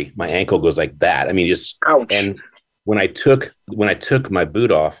quarry. My ankle goes like that. I mean, just ouch. And when I took my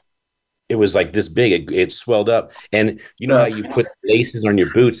boot off, it was like this big. It swelled up. And you know how you put laces on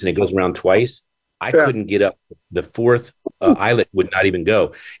your boots and it goes around twice? I couldn't get up. The fourth eyelet would not even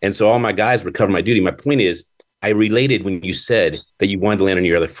go. And so all my guys were covering my duty. My point is, I related when you said that you wanted to land on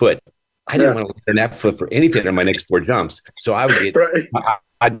your other foot. I didn't want to land on that foot for anything on my next 4 jumps. So I would get,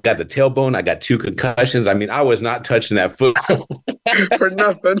 I got the tailbone. I got 2 concussions. I mean, I was not touching that foot. For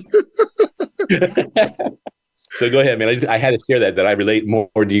nothing. So go ahead, man. I had to share that I relate more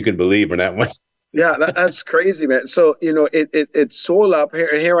than you can believe on that one. Yeah, that's crazy, man. So, it swelled up.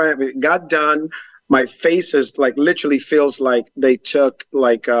 Here I am. It got done. My face is like literally feels like they took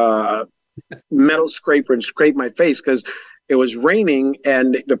like a metal scraper and scraped my face because it was raining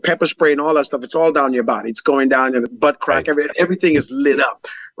and the pepper spray and all that stuff. It's all down your body. It's going down your butt crack. Everything is lit up,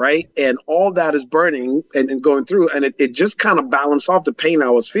 right? And all that is burning and going through. And it just kind of balanced off the pain I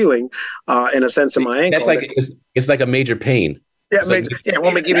was feeling in a sense in my ankle. That's like it's like a major pain. Yeah,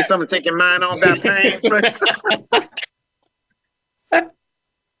 want me to give you something to take your mind off that pain?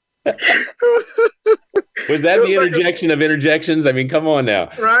 Was that the interjection of interjections? I mean, come on now.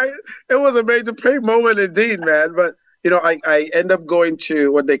 Right? It was a major pain moment indeed, man. But, I end up going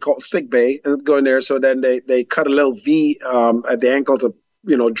to what they call sick bay and going there. So then they cut a little V at the ankle to,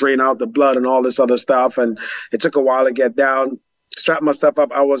 drain out the blood and all this other stuff. And it took a while to get down, strap myself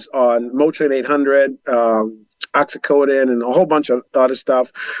up. I was on Motrin 800, oxycodone, and a whole bunch of other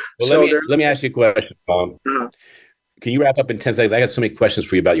stuff. Well, so let me ask you a question, Tom. Can you wrap up in 10 seconds? I got so many questions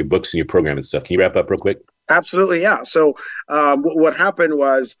for you about your books and your program and stuff. Can you wrap up real quick? Absolutely, yeah. So what happened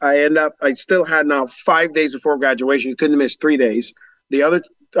was I still had now 5 days before graduation. You couldn't miss 3 days. The other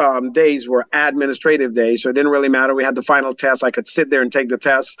days were administrative days, so it didn't really matter. We had the final test. I could sit there and take the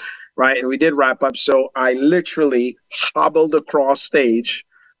test, right? And we did wrap up. So I literally hobbled across stage,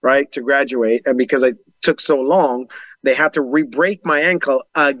 right, to graduate. And because it took so long, they had to re-break my ankle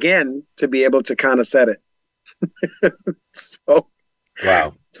again to be able to kind of set it. So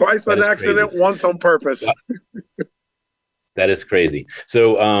wow, twice on accident, once on purpose. That is crazy.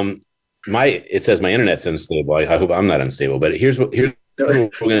 So it says my internet's unstable. I hope I'm not unstable, but here's what we're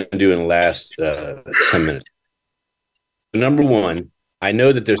going to do in the last 10 minutes. Number one, I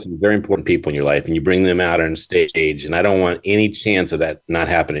know that there's some very important people in your life and you bring them out on stage, and I don't want any chance of that not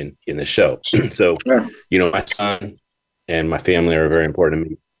happening in the show. So, my son and my family are very important to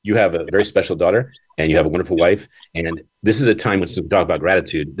me. You have a very special daughter and you have a wonderful wife. And this is a time when we talk about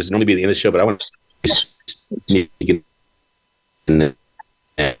gratitude. This is normally be the end of the show, but I want to get in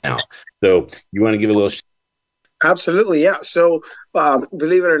now. So you want to give a little. Absolutely. Yeah. So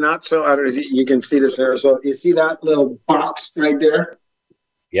believe it or not, so I don't know if you can see this here. So you see that little box right there?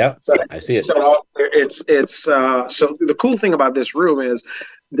 Yeah, so, I see it. So it's so the cool thing about this room is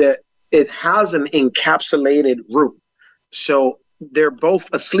that it has an encapsulated room. So they're both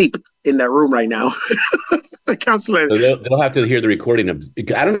asleep in that room right now. Encapsulated. So they'll have to hear the recording of.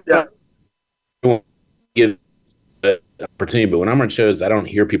 I don't give the opportunity, but when I'm on shows, I don't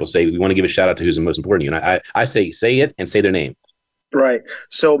hear people say we want to give a shout out to who's the most important to you. And I say it and say their name. Right.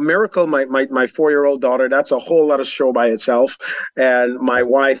 So Miracle, my 4-year-old daughter, that's a whole lot of show by itself. And my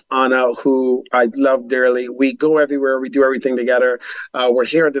wife, Anna, who I love dearly, we go everywhere. We do everything together. We're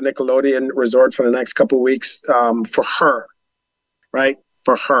here at the Nickelodeon Resort for the next couple of weeks for her. Right.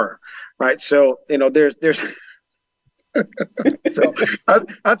 For her. Right. So, there's So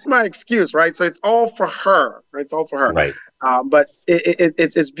that's my excuse, right? So it's all for her, right? It's all for her. Right. But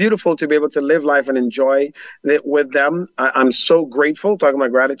it's beautiful to be able to live life and enjoy it with them. I'm so grateful, talking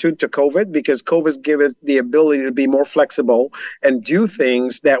about gratitude, to COVID, because COVID's given us the ability to be more flexible and do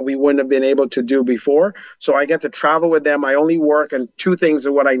things that we wouldn't have been able to do before. So I get to travel with them. I only work, and two things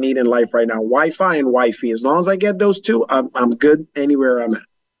are what I need in life right now: Wi-Fi and Wi-Fi. As long as I get those two, I'm good anywhere I'm at.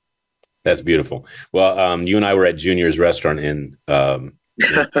 That's beautiful. Well, you and I were at Junior's restaurant in York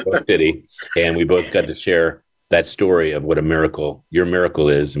City, and we both got to share that story of what a miracle your miracle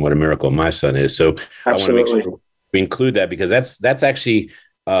is and what a miracle my son is. So Absolutely. I want to make sure we include that, because that's actually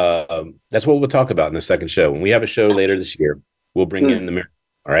that's what we'll talk about in the second show. When we have a show later this year, we'll bring in the miracle.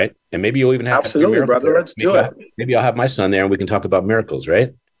 All right. And maybe you'll even have absolutely, brother. There. Let's do it. Maybe I'll have my son there and we can talk about miracles,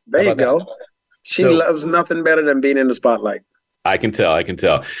 right? There you go. She loves nothing better than being in the spotlight. I can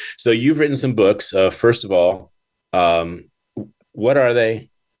tell. So you've written some books. First of all, what are they?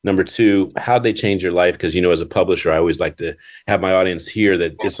 Number two, how'd they change your life? Because, as a publisher, I always like to have my audience hear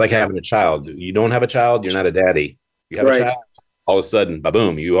that it's like having a child. You don't have a child, you're not a daddy. You have a child, all of a sudden,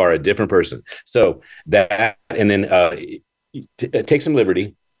 boom, you are a different person. So that, and then take some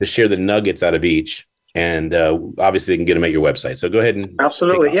liberty to share the nuggets out of each. And obviously, they can get them at your website. So go ahead and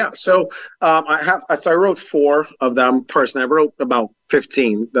absolutely, yeah. So I wrote 4 of them personally. I wrote about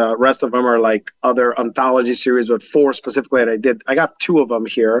 15. The rest of them are like other anthology series, but 4 specifically that I did. I got 2 of them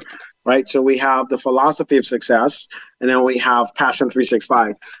here, right? So we have The Philosophy of Success, and then we have Passion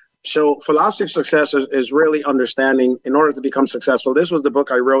 365. So Philosophy of Success is really understanding, in order to become successful. This was the book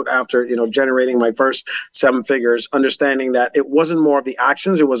I wrote after, generating my first 7 figures, understanding that it wasn't more of the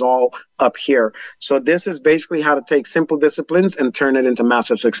actions, it was all up here. So this is basically how to take simple disciplines and turn it into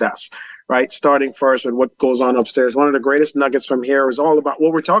massive success, right? Starting first with what goes on upstairs. One of the greatest nuggets from here is all about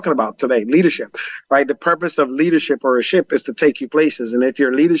what we're talking about today, leadership, right? The purpose of leadership or a ship is to take you places. And if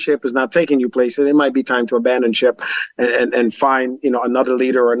your leadership is not taking you places, it might be time to abandon ship and find, another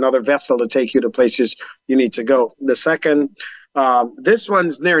leader or another vessel to take you to places you need to go. The second, this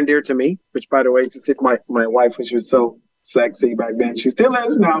one's near and dear to me, which, by the way, to see my wife, when she was so sexy back then, she still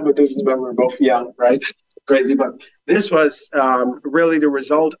is now, but this is when we're both young, right? Crazy. But this was really the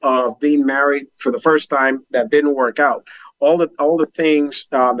result of being married for the first time that didn't work out. All the things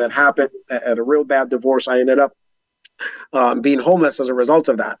that happened at a real bad divorce, I ended up being homeless as a result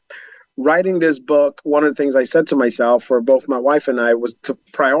of that. Writing this book, one of the things I said to myself, for both my wife and I, was to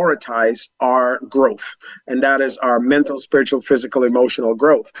prioritize our growth. And that is our mental, spiritual, physical, emotional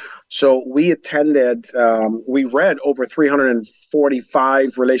growth. So we we read over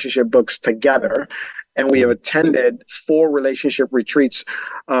 345 relationship books together. And we have attended 4 relationship retreats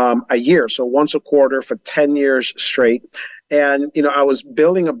a year. So once a quarter for 10 years straight. And, I was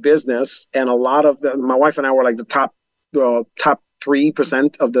building a business, and a lot of my wife and I were like the top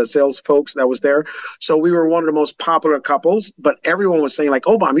 3% of the sales folks that was there. So we were one of the most popular couples, but everyone was saying like,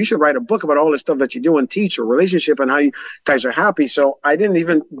 "Oh, Mom, you should write a book about all the stuff that you do and teach, or relationship, and how you guys are happy." So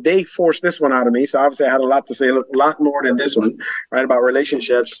they forced this one out of me. So obviously I had a lot to say, a lot more than this one, right, about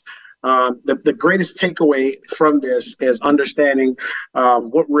relationships. The greatest takeaway from this is understanding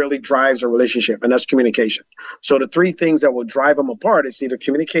what really drives a relationship, and that's communication. So the 3 things that will drive them apart is either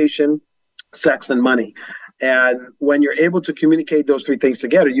communication, sex, and money. And when you're able to communicate those 3 things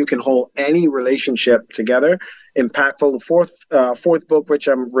together, you can hold any relationship together. Impactful. The fourth book, which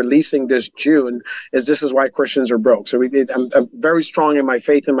I'm releasing this June, is This Is Why Christians Are Broke. So I'm very strong in my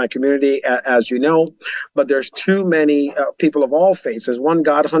faith in my community, as you know, but there's too many people of all faiths. There's one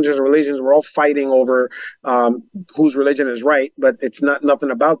God, hundreds of religions. We're all fighting over whose religion is right, but it's nothing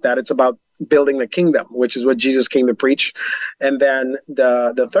about that. It's about building the kingdom, which is what Jesus came to preach. And then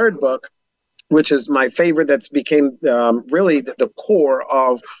the third book, which is my favorite, that's became really the core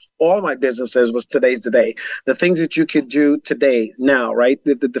of all my businesses, was Today's the Day. The things that you could do today, now, right?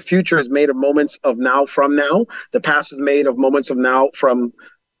 The future is made of moments of now from now. The past is made of moments of now from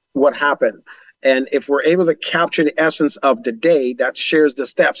what happened. And if we're able to capture the essence of the day, that shares the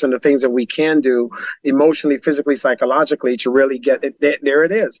steps and the things that we can do emotionally, physically, psychologically to really get it. There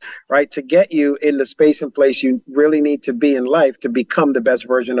it is, right? To get you in the space and place you really need to be in life to become the best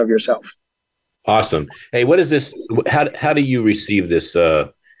version of yourself. Awesome. Hey, what is this? How do you receive this?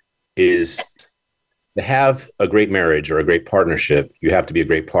 Is to have a great marriage or a great partnership, you have to be a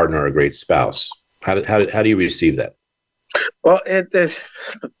great partner or a great spouse. How do you receive that? Well, it is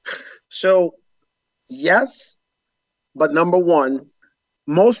so yes, but number one,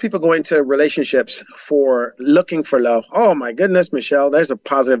 most people go into relationships for looking for love. Oh my goodness, Michelle, there's a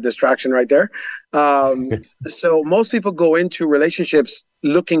positive distraction right there. So most people go into relationships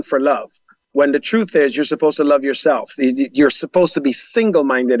looking for love. when the truth is you're supposed to love yourself. You're supposed to be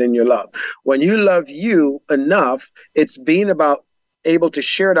single-minded in your love. When you love you enough, it's being about able to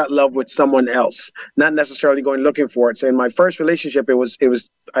share that love with someone else, not necessarily going looking for it. So in my first relationship, it was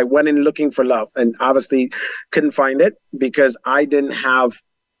I went in looking for love and obviously couldn't find it because I didn't have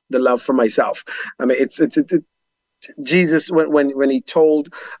the love for myself. I mean, it's Jesus, when he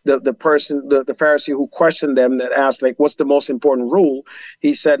told the person, the Pharisee who questioned them, that asked, like, what's the most important rule?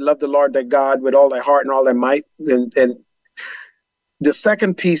 He said, love the Lord thy God with all thy heart and all thy might. And the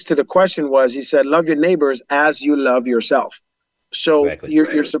second piece to the question was, he said, love your neighbors as you love yourself. So exactly.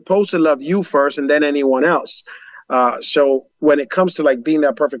 You're supposed to love you first and then anyone else. So when it comes to like being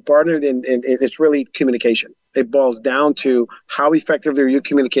that perfect partner, then it's really communication. It boils down to how effectively are you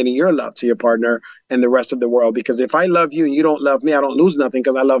communicating your love to your partner and the rest of the world. Because if I love you and you don't love me, I don't lose nothing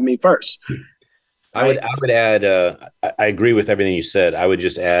because I love me first. I would add, I agree with everything you said. I would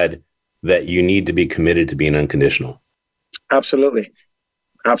just add that you need to be committed to being unconditional. Absolutely.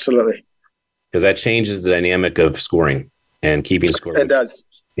 Absolutely. Because that changes the dynamic of scoring and keeping score. It does.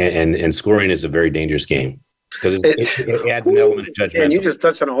 And scoring is a very dangerous game. Because it adds an element of judgment. And you just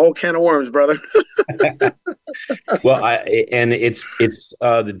touched on a whole can of worms, brother. Well, it's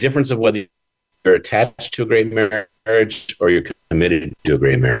the difference of whether you're attached to a great marriage or you're committed to a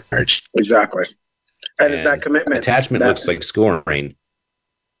great marriage. Exactly. And it's that commitment. Attachment looks like scoring.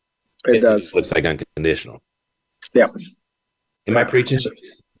 It does. It looks like unconditional. Yeah. Am I preaching?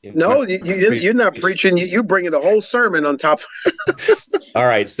 No, you're not preaching. You're bringing the whole sermon on top. All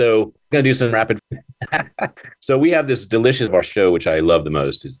right, so I'm going to do some rapid. So we have this delicious of our show, which I love the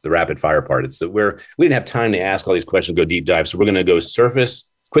most. It's the rapid fire part. It's that we didn't have time to ask all these questions, go deep dive. So we're going to go surface,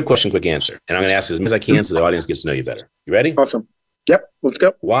 quick question, quick answer. And I'm going to ask as many as I can so the audience gets to know you better. You ready? Awesome. Yep, let's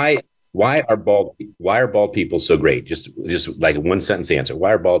go. Why are bald people so great? Just like a one sentence answer.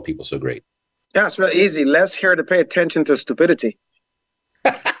 Why are bald people so great? Yeah, it's really easy. Less here to pay attention to stupidity.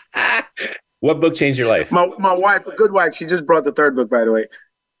 What book changed your life? My wife, a good wife. She just brought the third book, by the way.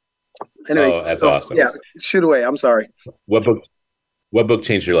 Anyway, that's awesome. Yeah, shoot away. I'm sorry. What book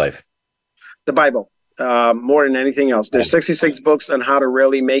changed your life? The Bible, more than anything else. There's 66 books on how to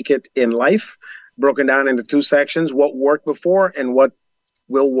really make it in life, broken down into two sections: what worked before and what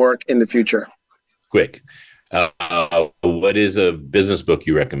will work in the future. Quick, what is a business book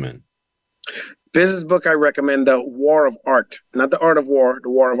you recommend? Business book I recommend: The War of Art, not the Art of War, The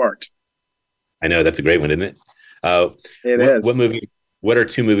War of Art. I know that's a great one, isn't it? It is. What movie? What are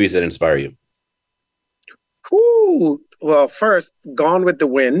two movies that inspire you? Well, first, Gone with the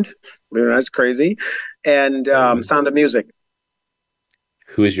Wind. That's crazy. And Sound of Music.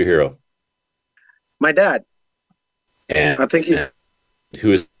 Who is your hero? My dad. And I think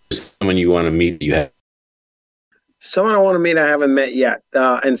who is someone you want to meet? You have someone I want to meet I haven't met yet,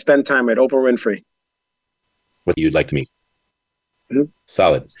 and spend time with. Oprah Winfrey. What you'd like to meet? Mm-hmm.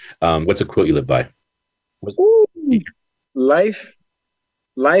 Solid. What's a quote you live by?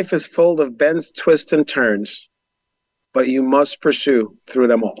 Life is full of bends, twists, and turns, but you must pursue through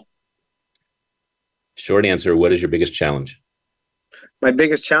them all. Short answer, what is your biggest challenge? My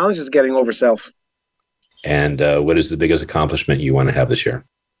biggest challenge is getting over self. And what is the biggest accomplishment you want to have this year?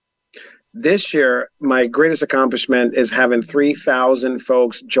 This year, my greatest accomplishment is having 3,000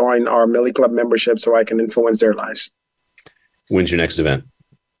 folks join our Millie Club membership so I can influence their lives. When's your next event?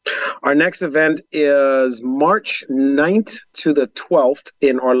 Our next event is March 9th to the 12th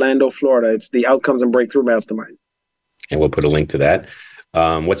in Orlando, Florida. It's the Outcomes and Breakthrough Mastermind. And we'll put a link to that.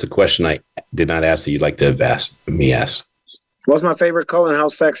 What's a question I did not ask that you'd like to have asked me? What's my favorite color and how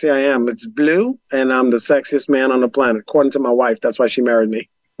sexy I am? It's blue, and I'm the sexiest man on the planet, according to my wife. That's why she married me.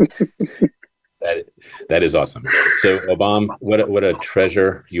 That is awesome. So, Obama, what a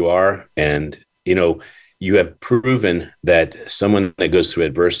treasure you are. And, you have proven that someone that goes through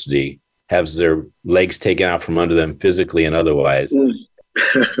adversity has their legs taken out from under them physically and otherwise.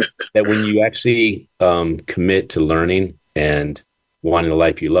 That when you actually commit to learning and wanting a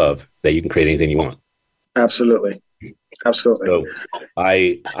life you love, that you can create anything you want. Absolutely. Absolutely. So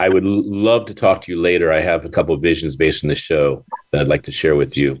I would love to talk to you later. I have a couple of visions based on the show that I'd like to share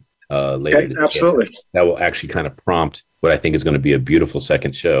with you later. Okay, absolutely. That will actually kind of prompt what I think is going to be a beautiful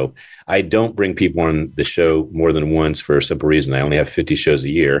second show. I don't bring people on the show more than once for a simple reason. I only have 50 shows a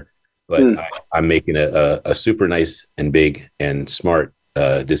year, but I'm making a super nice and big and smart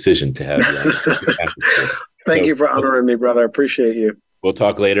decision to have you on. Thank you for honoring me, brother. I appreciate you. We'll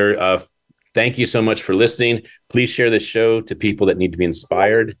talk later. Thank you so much for listening. Please share this show to people that need to be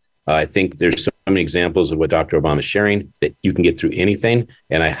inspired. I think there's so many examples of what Dr. Obama is sharing that you can get through anything.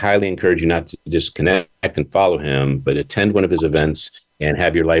 And I highly encourage you not to just connect and follow him, but attend one of his events and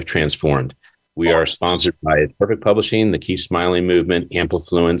have your life transformed. We are sponsored by Perfect Publishing, the Keep Smiling Movement,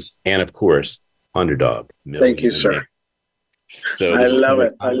 Amplifluence, and of course, Underdog. Thank you, sir. So I love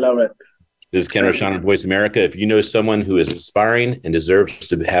it. I love it. This is Ken Rochon of Voice America. If you know someone who is inspiring and deserves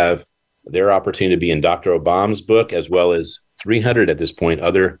to have their opportunity to be in Dr. Obama's book, as well as 300 at this point,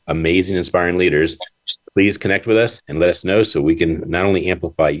 other amazing, inspiring leaders, please connect with us and let us know so we can not only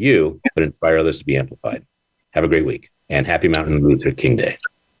amplify you, but inspire others to be amplified. Have a great week, and happy Martin Luther King Day.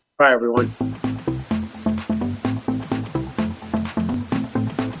 Bye, everyone.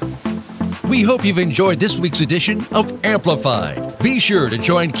 We hope you've enjoyed this week's edition of Amplified. Be sure to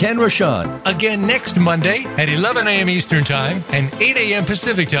join Ken Rochon again next Monday at 11 a.m. Eastern Time and 8 a.m.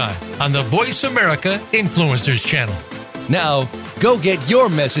 Pacific Time on the Voice America Influencers Channel. Now, go get your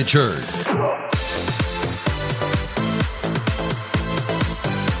message heard.